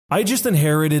I just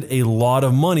inherited a lot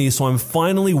of money, so I'm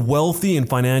finally wealthy and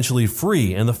financially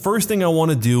free, and the first thing I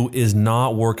want to do is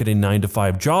not work at a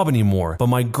 9-to-5 job anymore. But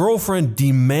my girlfriend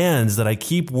demands that I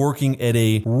keep working at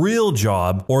a real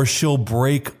job or she'll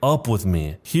break up with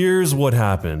me. Here's what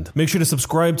happened. Make sure to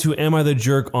subscribe to Am I the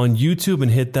Jerk on YouTube and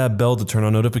hit that bell to turn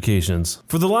on notifications.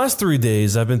 For the last 3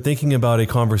 days, I've been thinking about a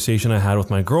conversation I had with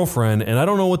my girlfriend, and I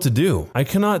don't know what to do. I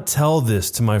cannot tell this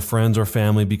to my friends or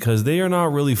family because they are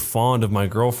not really fond of my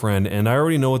girlfriend, and I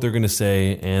already know what they're going to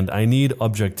say, and I need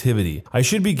objectivity. I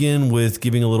should begin with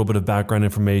giving a little bit of background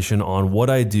information on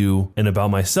what I do and about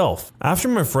myself. After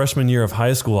my freshman year of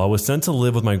high school, I was sent to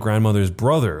live with my grandmother's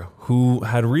brother, who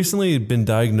had recently been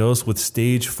diagnosed with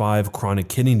stage 5 chronic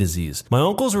kidney disease. My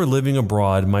uncles were living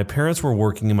abroad, my parents were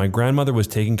working, and my grandmother was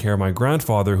taking care of my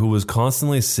grandfather, who was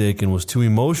constantly sick and was too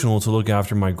emotional to look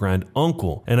after my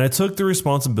granduncle. And I took the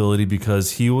responsibility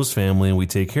because he was family and we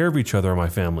take care of each other in my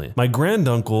family. My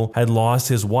granduncle had lost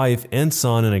his wife and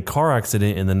son in a car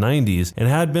accident in the 90s and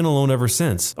had been alone ever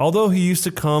since. Although he used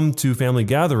to come to family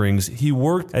gatherings, he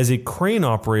worked as a crane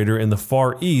operator in the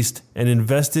Far East and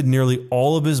invested nearly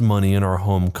all of his money in our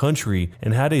home country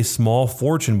and had a small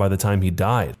fortune by the time he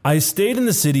died. I stayed in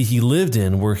the city he lived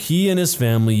in where he and his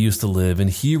family used to live, and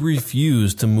he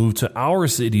refused to move to our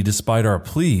city despite our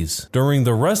pleas during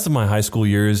the rest of my high school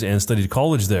years and studied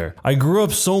college there. I grew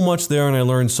up so much there and I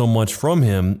learned so much from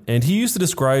him, and he used to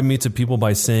describe me to people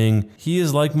by saying, "He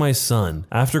is like my son."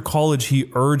 After college, he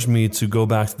urged me to go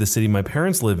back to the city my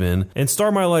parents live in and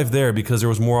start my life there because there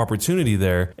was more opportunity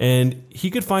there, and he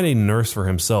could find a nurse for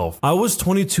himself. I was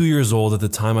 22 years old at the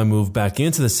time I moved back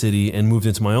into the city and moved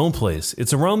into my own place.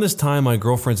 It's around this time my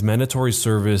girlfriend's mandatory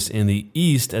service in the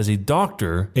East as a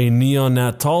doctor, a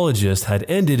neonatologist, had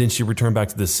ended and she returned back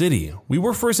to the city. We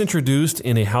were first introduced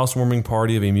in a housewarming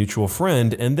party of a mutual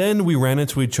friend, and then we ran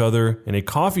into each other in a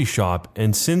coffee shop,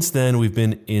 and since then we've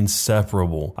been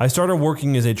inseparable. I started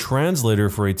working as a translator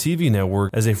for a TV network,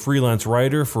 as a freelance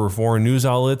writer for foreign news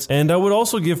outlets, and I would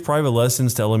also give private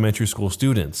lessons to elementary school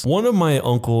students. One of my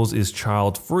uncles is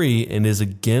child-free and is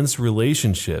against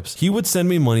relationships. He would send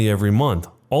me money every month.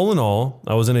 All in all,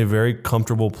 I was in a very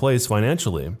comfortable place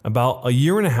financially. About a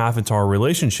year and a half into our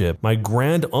relationship, my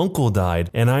granduncle died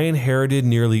and I inherited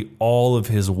nearly all of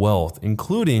his wealth,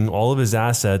 including all of his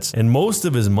assets and most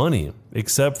of his money,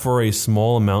 except for a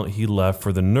small amount he left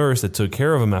for the nurse that took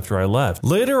care of him after I left.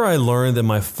 Later, I learned that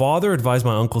my father advised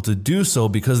my uncle to do so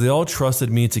because they all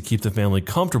trusted me to keep the family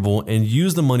comfortable and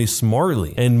use the money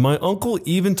smartly. And my uncle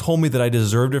even told me that I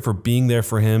deserved it for being there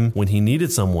for him when he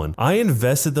needed someone. I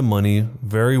invested the money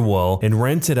very well and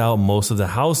rented out most of the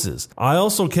houses. I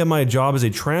also kept my job as a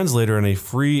translator and a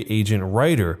free agent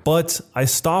writer, but I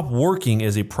stopped working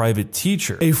as a private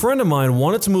teacher. A friend of mine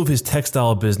wanted to move his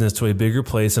textile business to a bigger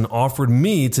place and offered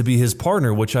me to be his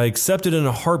partner, which I accepted in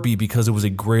a heartbeat because it was a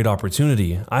great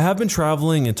opportunity. I have been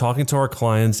traveling and talking to our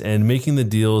clients and making the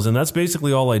deals, and that's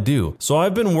basically all I do. So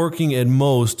I've been working at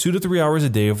most 2 to 3 hours a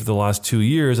day for the last 2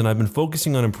 years, and I've been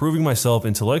focusing on improving myself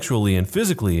intellectually and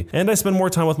physically, and I spend more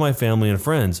time with my family and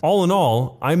friends. All in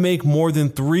all, I make more than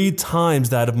 3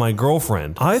 times that of my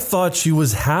girlfriend. I thought she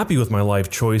was happy with my life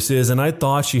choices, and I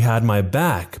thought she had my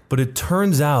back, but it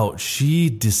turns out she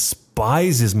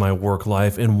despises my work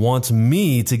life and wants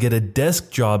me to get a desk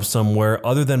job somewhere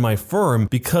other than my firm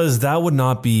because that would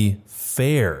not be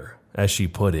fair, as she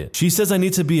put it. She says I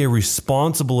need to be a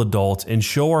responsible adult and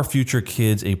show our future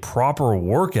kids a proper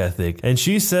work ethic, and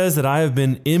she says that I have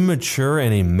been immature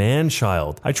and a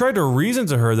man-child. I tried to reason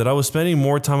to her that I was spending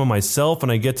more time on myself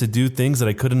and I get to do things that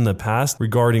I couldn't in the past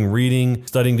regarding reading,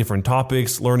 studying different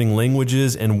topics, learning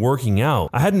languages, and working out.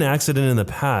 I had an accident in the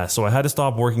past, so I had to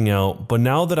stop working out, but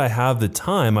now that I have the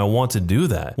time, I want to do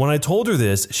that. When I told her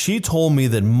this, she told me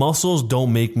that muscles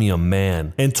don't make me a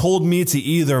man, and told me to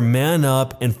either man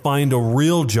up and find a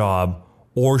real job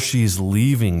or she's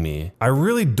leaving me. I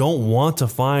really don't want to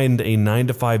find a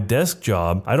 9-to-5 desk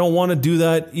job. I don't want to do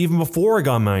that even before I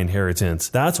got my inheritance.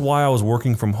 That's why I was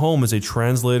working from home as a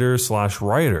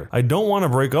translator/writer. I don't want to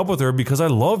break up with her because I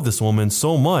love this woman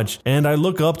so much and I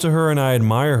look up to her and I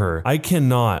admire her. I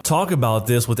cannot talk about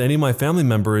this with any of my family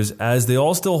members as they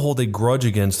all still hold a grudge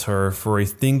against her for a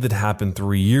thing that happened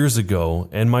 3 years ago,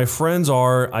 and my friends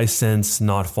are, I sense,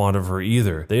 not fond of her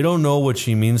either. They don't know what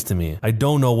she means to me. I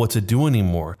don't know what to do anymore.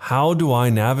 How do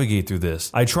I navigate through this?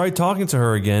 I tried talking to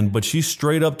her again, but she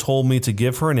straight up told me to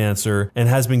give her an answer and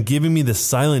has been giving me the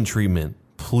silent treatment.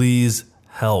 Please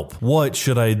help. What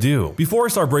should I do? Before I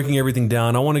start breaking everything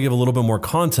down, I want to give a little bit more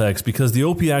context because the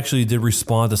OP actually did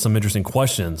respond to some interesting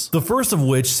questions. The first of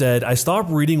which said, I stopped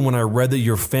reading when I read that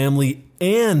your family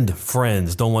and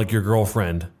friends don't like your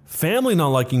girlfriend. Family not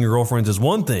liking your girlfriends is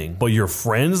one thing, but your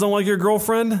friends don't like your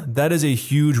girlfriend? That is a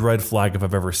huge red flag if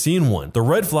I've ever seen one. The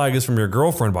red flag is from your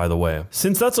girlfriend, by the way.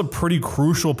 Since that's a pretty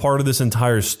crucial part of this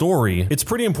entire story, it's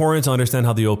pretty important to understand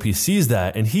how the OP sees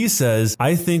that, and he says,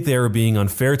 I think they are being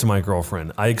unfair to my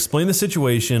girlfriend. I explained the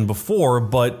situation before,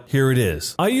 but here it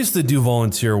is. I used to do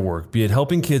volunteer work, be it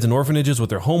helping kids in orphanages with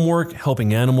their homework,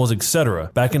 helping animals,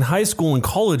 etc. Back in high school and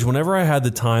college, whenever I had the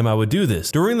time, I would do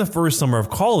this. During the first summer of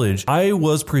college, I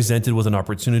was presented with an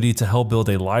opportunity to help build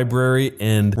a library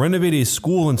and renovate a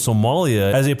school in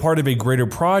Somalia as a part of a greater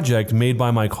project made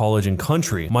by my college and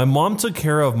country. My mom took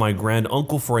care of my grand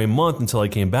uncle for a month until I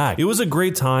came back. It was a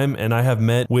great time, and I have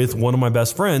met with one of my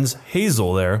best friends,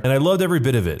 Hazel, there, and I loved every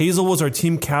bit of it. Hazel was our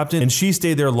team captain, and she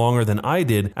stayed there longer than I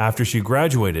did after she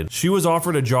graduated. She was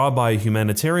offered a job by a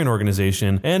humanitarian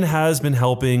organization and has been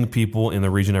helping people in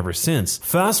the region ever since.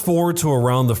 Fast forward to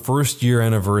around the first year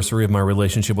anniversary of my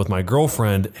relationship with my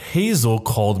girlfriend, Hazel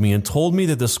called me and told me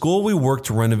that the school we work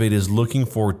to renovate is looking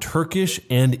for Turkish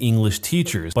and English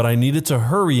teachers, but I needed to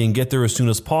hurry and get there as soon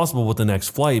as possible with the next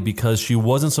flight because she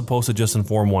wasn't supposed to just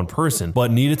inform one person,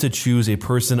 but needed to choose a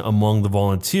person among the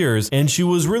volunteers, and she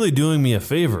was really doing me a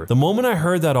favor. The moment I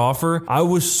heard that offer, I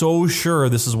was so sure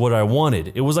this is what I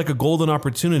wanted. It was like a golden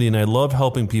opportunity, and I loved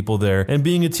helping people there, and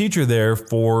being a teacher there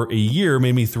for a year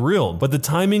made me thrilled. But the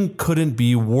timing couldn't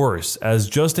be worse, as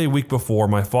just a week before,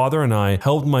 my father and I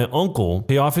helped my uncle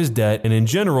pay off his debt and in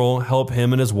general help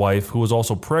him and his wife, who was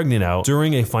also pregnant, out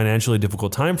during a financially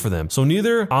difficult time for them. So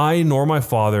neither I nor my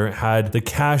father had the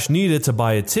cash needed to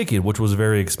buy a ticket, which was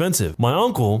very expensive. My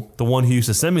uncle, the one who used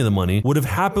to send me the money, would have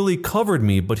happily covered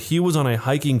me, but he was on a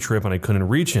hiking trip and I couldn't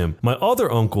reach him. My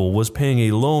other uncle was paying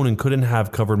a loan and couldn't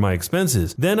have covered my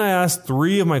expenses. Then I asked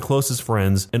 3 of my closest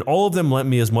friends, and all of them lent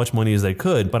me as much money as they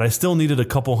could, but I still needed a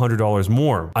couple $100s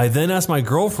more. I then asked my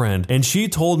girlfriend, and she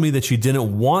told me that she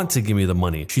didn't want to give me the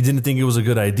money. She didn't think it was a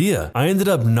good idea. I ended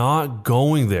up not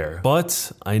going there,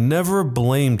 but I never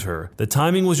blamed her. The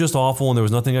timing was just awful and there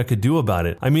was nothing I could do about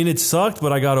it. I mean, it sucked,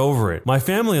 but I got over it. My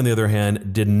family, on the other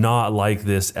hand, did not like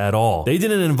this at all. They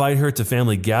didn't invite her to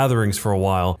family gatherings for a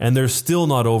while, and they're still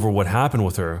not over what happened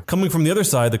with her. Coming from the other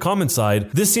side, the comment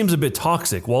side, this seems a bit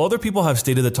toxic. While other people have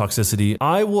stated the toxicity,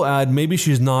 I will add maybe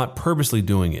she's not purposely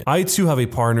doing it. I too have a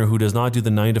partner who does not do the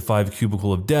 9-to-5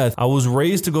 cubicle of death. I was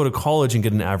raised to go to college and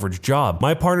get an average job.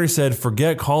 My partner said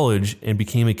forget college and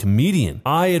became a comedian.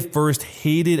 I at first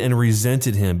hated and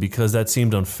resented him because that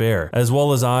seemed unfair, as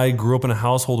well as I grew up in a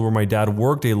household where my dad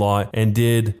worked a lot and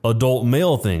did adult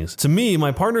male things. To me,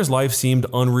 my partner's life seemed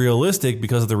unrealistic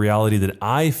because of the reality that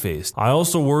I faced. I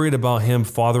also worried about him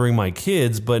fathering my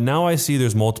kids, but now I see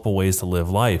there's multiple ways to live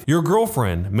life. Your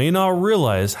girlfriend may not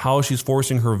realize how she's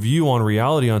forcing her view on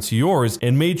reality onto yours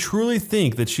and may truly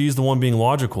think that she's the one being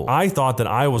logical. I thought that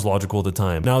I was logical at the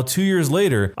time. Now, 2 years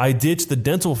later, I ditched the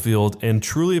dental field and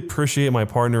truly appreciate my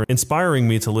partner inspiring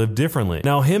me to live differently.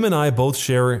 Now, him and I both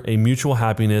share a mutual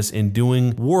happiness in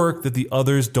doing work that the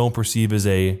others don't perceive as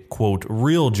a, quote,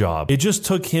 real job. It just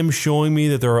took him showing me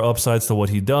that there are upsides to what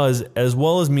he does, as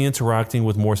well as me interacting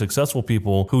with more successful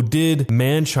people who did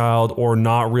man-child or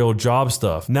not real job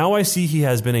stuff. Now I see he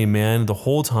has been a man the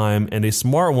whole time and a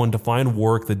smart one to find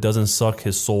work that doesn't suck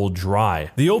his soul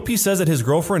dry. The OP says that his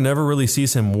girlfriend never really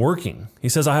sees him working. He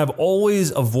says, I have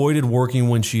always avoided working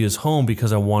when she is home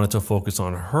because I wanted to focus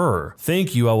on her.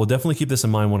 Thank you. I will definitely keep this in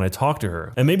mind when I talk to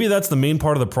her. And maybe that's the main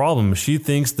part of the problem. She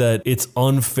thinks that it's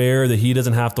unfair that he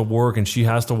doesn't have to work and she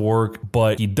has to work,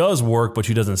 but he does work, but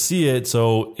she doesn't see it.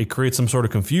 So it creates some sort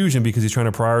of confusion because he's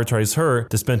trying to prioritize her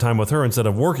to spend time with her instead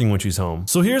of working when she's home.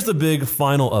 So here's the big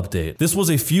final update. This was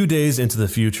a few days into the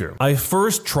future. I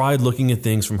first tried looking at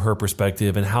things from her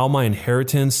perspective and how my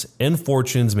inheritance and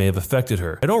fortunes may have affected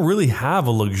her. I don't really have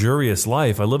a luxurious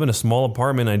life. I live in a small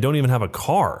apartment and I don't even have a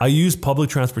car. I use public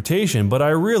transportation, but I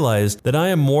realized that I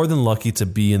am more than lucky to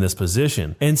be in this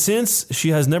position. And since she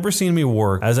has never seen me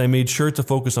work, as I made sure to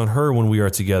focus on her when we are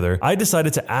together, I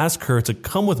decided to ask her to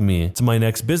come with me to my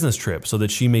next business trip so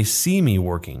that she may see me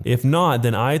working. If not,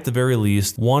 then I at the very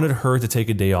least wanted her to take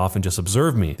a day off and just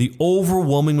observe me. The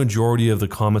overwhelming majority of the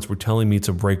comments were telling me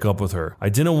to break up with her. I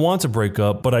didn't want to break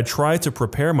up, but I tried to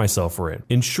prepare myself for it.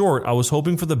 In short, I was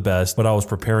hoping for the best, but I was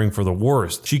preparing for the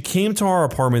worst. She came to our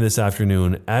apartment this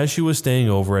afternoon as she was staying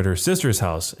over at her sister's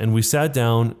house, and we sat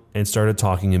down and started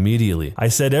talking immediately. I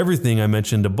said everything I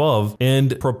mentioned above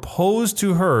and proposed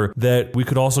to her that we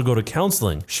could also go to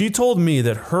counseling. She told me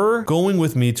that her going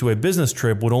with me to a business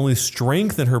trip would only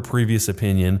strengthen her previous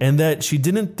opinion and that she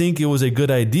didn't think it was a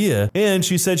good idea, and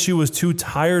she said she was too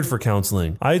tired for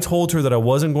counseling. I told her that I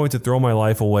wasn't going to throw my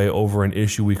life away over an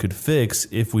issue we could fix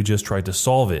if we just tried to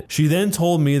solve it. She then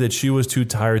told me that she was too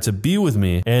tired to be with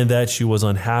me and that she was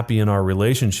unhappy in our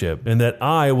relationship and that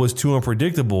I was too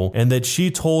unpredictable, and that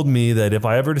she told me that if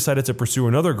I ever decided to pursue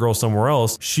another girl somewhere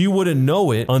else, she wouldn't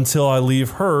know it until I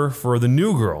leave her for the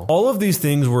new girl. All of these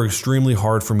things were extremely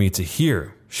hard for me to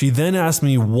hear. She then asked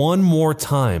me one more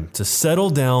time to settle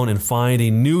down and find a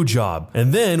new job,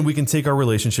 and then we can take our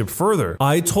relationship further.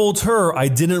 I told her I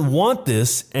didn't want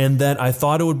this and that I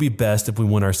thought it would be best if we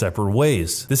went our separate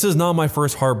ways. This is not my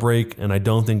first heartbreak, and I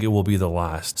don't think it will be the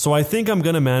last. So I think I'm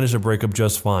gonna manage the breakup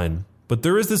just fine. But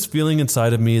there is this feeling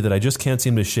inside of me that I just can't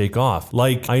seem to shake off.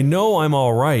 Like, I know I'm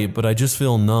alright, but I just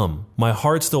feel numb. My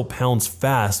heart still pounds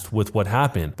fast with what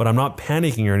happened, but I'm not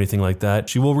panicking or anything like that.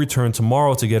 She will return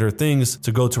tomorrow to get her things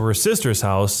to go to her sister's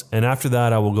house, and after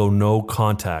that I will go no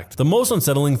contact. The most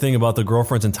unsettling thing about the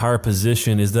girlfriend's entire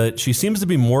position is that she seems to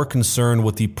be more concerned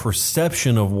with the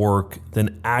perception of work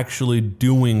than actually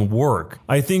doing work.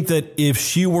 I think that if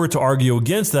she were to argue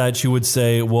against that, she would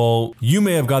say, well, you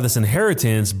may have got this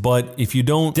inheritance, but if you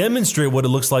don't demonstrate what it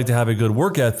looks like to have a good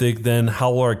work ethic, then how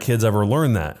will our kids ever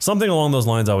learn that? Something along those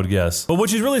lines, I would guess. But what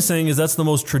she's really saying is that's the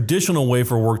most traditional way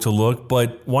for work to look,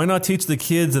 but why not teach the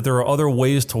kids that there are other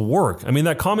ways to work? I mean,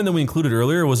 that comment that we included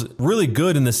earlier was really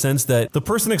good in the sense that the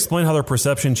person explained how their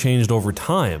perception changed over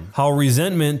time, how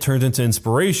resentment turned into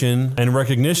inspiration and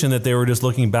recognition that they were just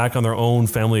looking back on their own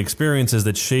family experiences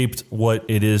that shaped what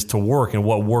it is to work and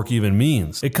what work even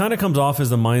means. It kind of comes off as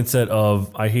the mindset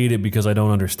of, I hate it because I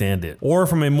don't understand it. Or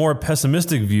from a more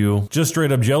pessimistic view, just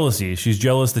straight up jealousy. She's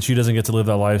jealous that she doesn't get to live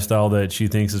that lifestyle that she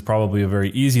thinks is probably a very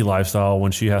easy lifestyle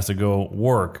when she has to go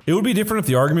work. It would be different if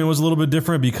the argument was a little bit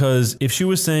different, because if she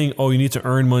was saying, oh, you need to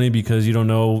earn money because you don't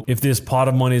know if this pot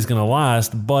of money is going to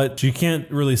last, but she can't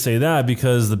really say that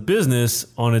because the business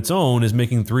on its own is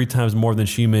making 3 times more than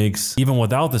she makes even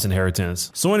without this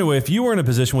inheritance. So anyway, if you were in a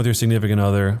position with your significant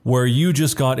other where you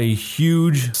just got a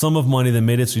huge sum of money that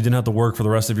made it so you didn't have to work for the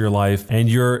rest of your life, and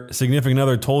your significant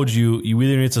other told you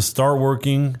either need to start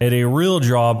working at a real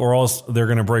job or else they're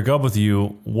going to break up with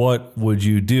you, what would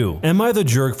you do? Am I the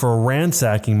jerk for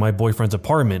ransacking my boyfriend's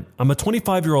apartment? I'm a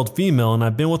 25-year-old female and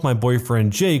I've been with my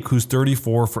boyfriend Jake, who's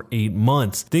 34, for 8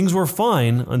 months. Things were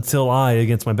fine until I,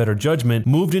 against my better judgment,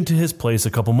 moved into his place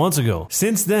a couple months ago.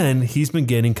 Since then, he's been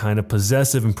getting kind of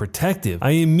possessive and protective.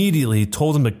 I immediately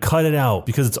told him to cut it out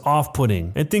because it's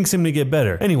off-putting and things seem to get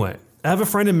better. Anyway, I have a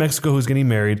friend in Mexico who's getting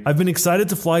married. I've been excited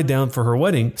to fly down for her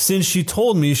wedding since she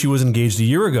told me she was engaged a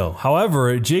year ago.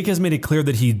 However, Jake has made it clear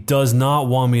that he does not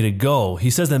want me to go. He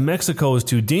says that Mexico is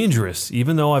too dangerous,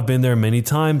 even though I've been there many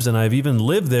times and I've even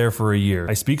lived there for a year.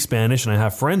 I speak Spanish and I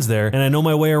have friends there and I know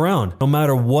my way around. No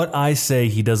matter what I say,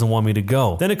 he doesn't want me to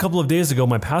go. Then a couple of days ago,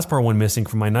 my passport went missing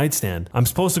from my nightstand. I'm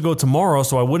supposed to go tomorrow,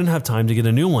 so I wouldn't have time to get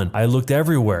a new one. I looked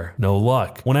everywhere. No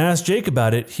luck. When I asked Jake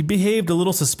about it, he behaved a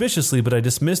little suspiciously, but I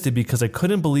dismissed it because I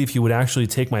couldn't believe he would actually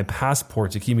take my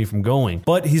passport to keep me from going.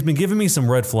 But he's been giving me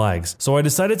some red flags, so I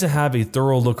decided to have a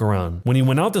thorough look around. When he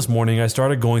went out this morning, I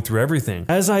started going through everything.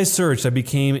 As I searched, I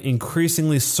became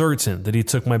increasingly certain that he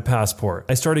took my passport.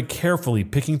 I started carefully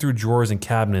picking through drawers and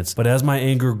cabinets, but as my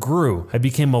anger grew, I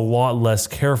became a lot less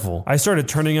careful. I started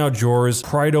turning out drawers,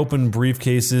 pried open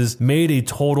briefcases, made a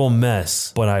total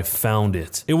mess, but I found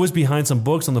it. It was behind some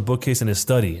books on the bookcase in his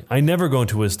study. I never go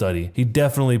into his study. He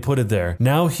definitely put it there.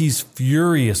 Now he's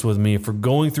furious with me for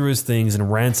going through his things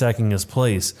and ransacking his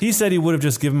place. He said he would have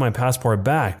just given my passport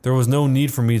back. There was no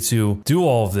need for me to do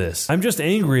all of this. I'm just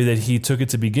angry that he took it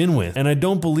to begin with, and I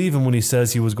don't believe him when he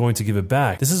says he was going to give it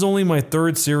back. This is only my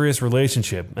 3rd serious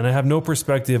relationship, and I have no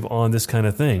perspective on this kind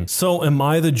of thing. So am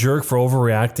I the jerk for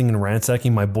overreacting and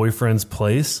ransacking my boyfriend's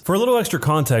place? For a little extra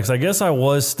context, I guess I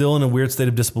was still in a weird state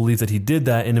of disbelief that he did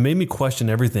that, and it made me question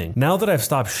everything. Now that I've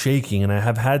stopped shaking and I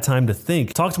have had time to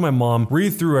think, talk to my mom,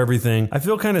 read through everything, I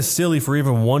feel kind of silly for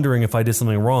even wondering if I did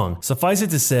something wrong. Suffice it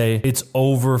to say, it's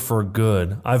over for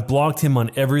good. I've blocked him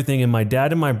on everything, and my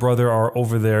dad and my brother are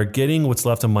over there getting what's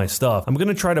left of my stuff. I'm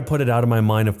gonna try to put it out of my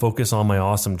mind and focus on my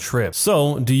awesome trip.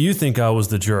 So, do you think I was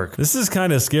the jerk? This is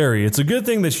kind of scary. It's a good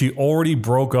thing that she already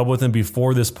broke up with him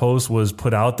before this post was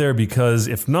put out there, because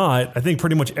if not, I think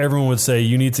pretty much everyone would say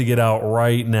you need to get out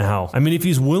right now. I mean, if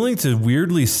he's willing to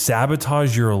weirdly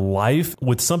sabotage your life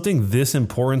with something this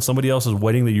important, somebody else's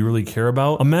wedding that you you really care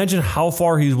about, imagine how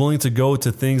far he's willing to go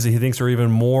to things that he thinks are even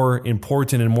more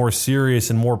important and more serious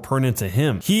and more pertinent to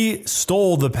him. He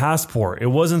stole the passport. It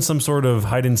wasn't some sort of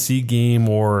hide and seek game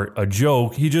or a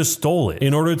joke. He just stole it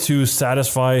in order to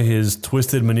satisfy his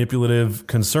twisted, manipulative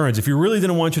concerns. If he really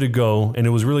didn't want you to go and it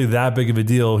was really that big of a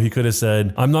deal, he could have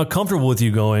said, I'm not comfortable with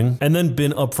you going, and then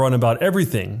been upfront about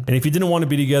everything. And if you didn't want to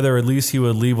be together, at least he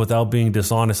would leave without being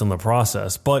dishonest in the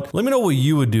process. But let me know what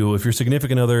you would do if your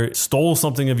significant other stole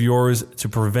something of yours to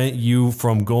prevent you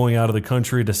from going out of the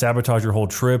country, to sabotage your whole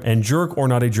trip, and jerk or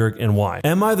not a jerk, and why?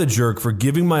 Am I the jerk for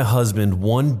giving my husband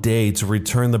one day to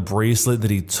return the bracelet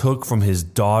that he took from his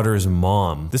daughter's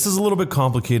mom? This is a little bit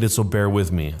complicated, so bear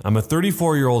with me. I'm a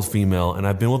 34-year-old female, and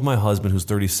I've been with my husband, who's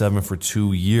 37, for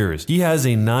 2 years. He has a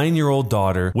 9-year-old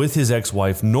daughter with his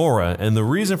ex-wife, Nora, and the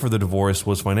reason for the divorce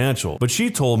was financial. But she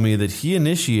told me that he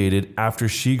initiated after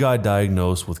she got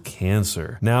diagnosed with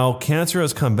cancer. Now, cancer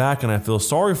has come back, and I feel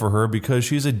sorry for her because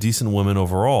she's a decent woman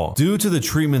overall. Due to the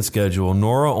treatment schedule,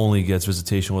 Nora only gets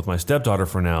visitation with my stepdaughter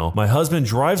for now. My husband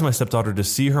drives my stepdaughter to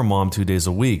see her mom 2 days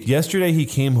a week. Yesterday, he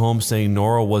came home saying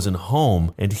Nora wasn't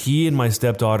home, and he and my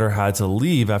stepdaughter had to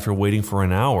leave after waiting for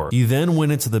an hour. He then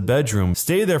went into the bedroom,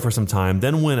 stayed there for some time,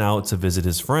 then went out to visit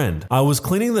his friend. I was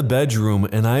cleaning the bedroom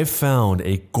and I found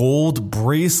a gold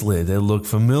bracelet that looked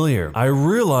familiar. I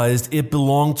realized it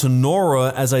belonged to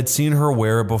Nora as I'd seen her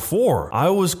wear it before. I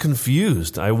was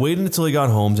confused. I waited until he got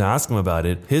home to ask him about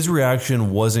it. His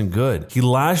reaction wasn't good. He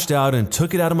lashed out and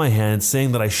took it out of my hand,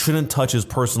 saying that I shouldn't touch his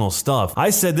personal stuff. I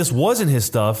said this wasn't his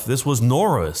stuff, this was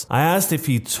Nora's. I asked if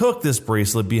he took this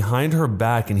bracelet behind her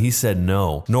back and he said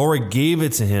no. Nora gave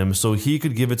it to him so he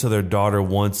could give it to their daughter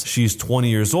once she's 20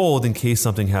 years old in case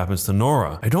something happens to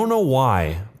Nora. I don't know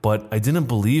why, but I didn't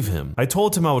believe him. I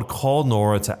told him I would call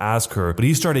Nora to ask her, but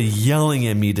he started yelling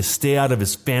at me to stay out of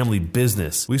his family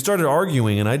business. We started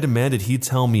arguing and I demanded he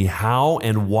tell me how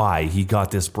and why he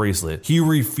got this bracelet. He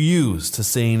refused to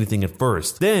say anything at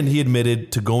first. Then he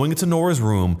admitted to going into Nora's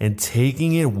room and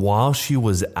taking it while she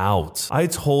was out. I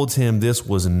told him this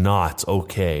was not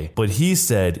okay, but he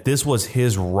said this was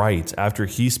his right after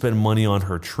he spent money on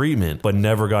her treatment but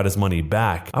never got his money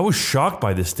back. I was shocked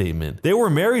by this statement. They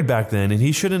were married back then and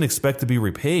he shouldn't expect to be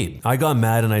repaid. I got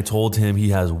mad and I told him he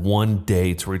has 1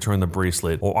 day to return the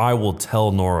bracelet or I will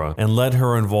tell Nora and let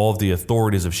her involve the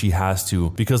authorities if she has to,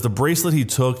 because the bracelet he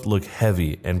took looked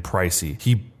heavy and pricey.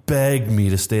 He begged me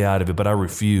to stay out of it, but I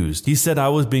refused. He said I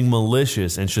was being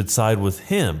malicious and should side with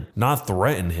him, not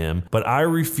threaten him, but I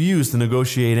refused to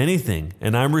negotiate anything,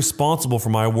 and I'm responsible for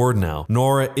my word now.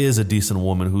 Nora is a decent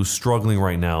woman who's struggling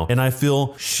right now, and I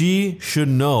feel she should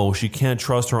know she can't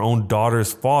trust her own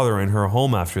daughter's father in her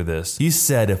home after this. He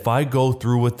said if I go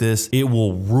through with this, it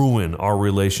will ruin our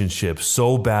relationship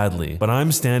so badly, but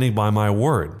I'm standing by my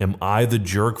word. Am I the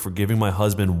jerk for giving my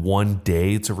husband 1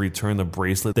 day to return the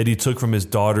bracelet that he took from his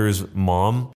daughter's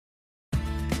mom?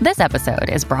 This episode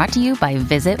is brought to you by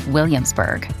Visit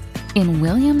Williamsburg. In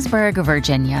Williamsburg,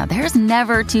 Virginia, there's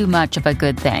never too much of a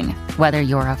good thing. Whether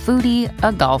you're a foodie,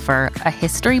 a golfer, a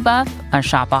history buff, a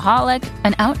shopaholic,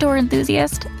 an outdoor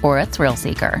enthusiast, or a thrill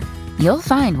seeker, you'll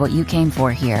find what you came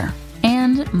for here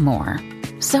and more.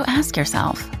 So ask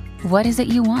yourself, what is it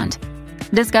you want?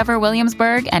 Discover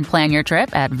Williamsburg and plan your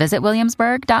trip at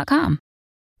visitwilliamsburg.com.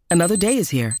 Another day is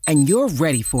here, and you're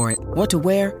ready for it. What to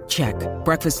wear? Check.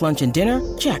 Breakfast, lunch, and dinner?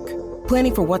 Check.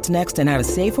 Planning for what's next and how to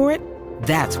save for it?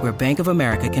 That's where Bank of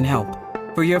America can help.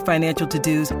 For your financial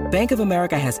to-dos, Bank of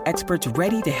America has experts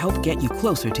ready to help get you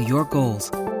closer to your goals.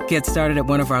 Get started at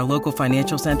one of our local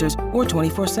financial centers or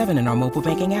 24/7 in our mobile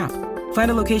banking app.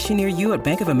 Find a location near you at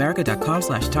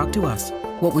bankofamerica.com/talktous.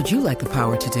 What would you like the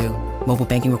power to do? Mobile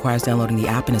banking requires downloading the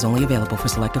app and is only available for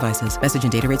select devices. Message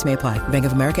and data rates may apply. Bank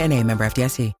of America NA, member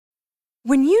FDIC.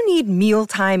 When you need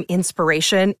mealtime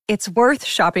inspiration, it's worth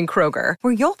shopping Kroger,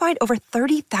 where you'll find over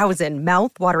 30,000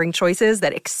 mouth-watering choices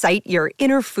that excite your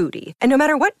inner foodie. And no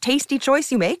matter what tasty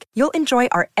choice you make, you'll enjoy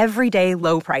our everyday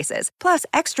low prices, plus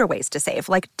extra ways to save,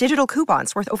 like digital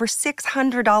coupons worth over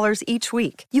 $600 each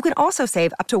week. You can also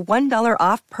save up to $1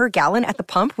 off per gallon at the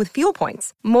pump with fuel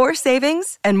points. More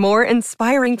savings and more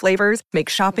inspiring flavors make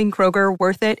shopping Kroger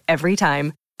worth it every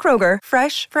time. Kroger,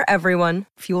 fresh for everyone.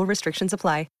 Fuel restrictions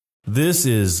apply. This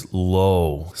is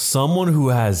low. Someone who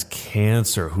has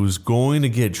cancer, who's going to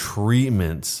get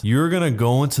treatments, you're going to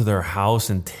go into their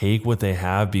house and take what they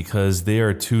have because they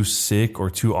are too sick or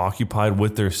too occupied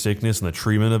with their sickness and the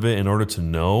treatment of it in order to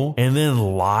know, and then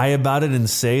lie about it and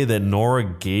say that Nora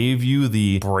gave you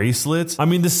the bracelets. I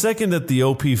mean, the second that the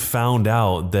OP found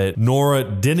out that Nora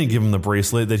didn't give him the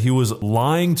bracelet, that he was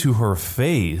lying to her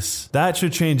face, that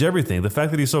should change everything. The fact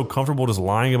that he's so comfortable just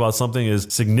lying about something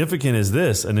as significant as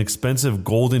this, an expensive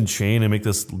golden chain, and make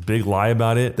this big lie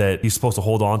about it that he's supposed to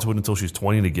hold on to it until she's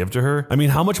 20 to give to her. I mean,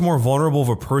 how much more vulnerable of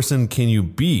a person can you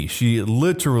be? She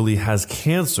literally has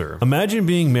cancer. Imagine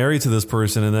being married to this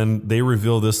person and then they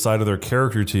reveal this side of their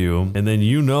character to you, and then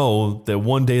you know that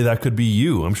one day that could be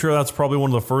you. I'm sure that's probably one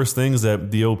of the first things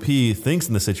that the OP thinks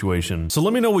in the situation. So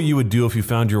let me know what you would do if you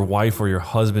found your wife or your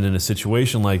husband in a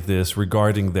situation like this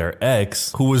regarding their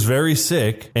ex who was very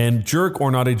sick, and jerk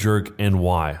or not a jerk, and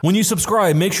why. When you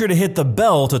subscribe, make sure to hit the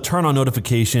bell to turn on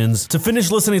notifications. To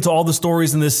finish listening to all the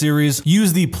stories in this series,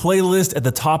 use the playlist at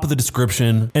the top of the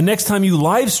description. And next time you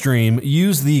live stream,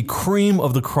 use the cream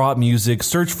of the crop music.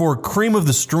 Search for Cream of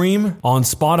the Stream on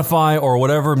Spotify or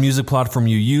whatever music platform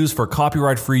you use for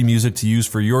copyright-free music to use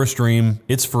for your stream.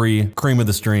 It's free. Cream of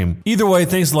the Stream. Either way,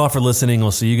 thanks a lot for listening.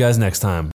 We'll see you guys next time.